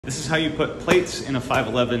This is how you put plates in a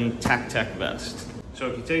 511 TacTec vest. So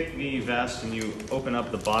if you take the vest and you open up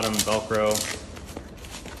the bottom Velcro,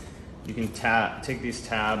 you can take these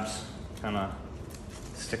tabs, kind of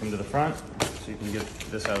stick them to the front so you can get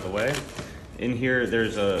this out of the way. In here,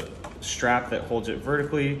 there's a strap that holds it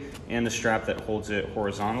vertically and a strap that holds it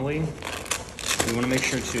horizontally. You want to make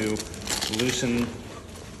sure to loosen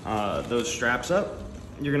those straps up.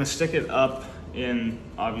 You're going to stick it up in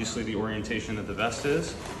obviously the orientation that the vest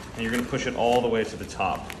is, and you're going to push it all the way to the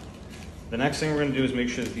top. The next thing we're going to do is make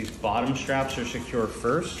sure that these bottom straps are secure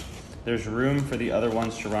first. There's room for the other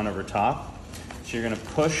ones to run over top. So you're going to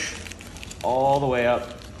push all the way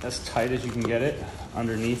up as tight as you can get it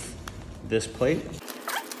underneath this plate.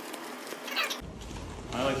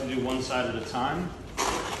 I like to do one side at a time.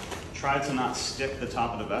 Try to not stick the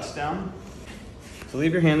top of the vest down. So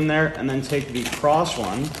leave your hand in there and then take the cross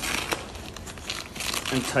one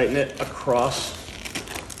and tighten it across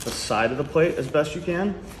the side of the plate as best you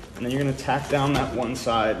can. And then you're gonna tack down that one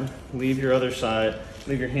side, leave your other side,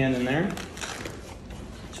 leave your hand in there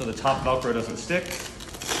so the top Velcro doesn't stick.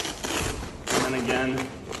 And then again,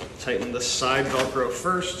 tighten the side Velcro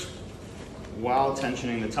first while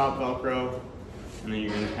tensioning the top Velcro. And then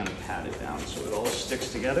you're gonna kind of pat it down so it all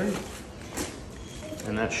sticks together.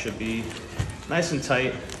 And that should be nice and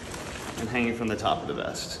tight and hanging from the top of the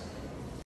vest.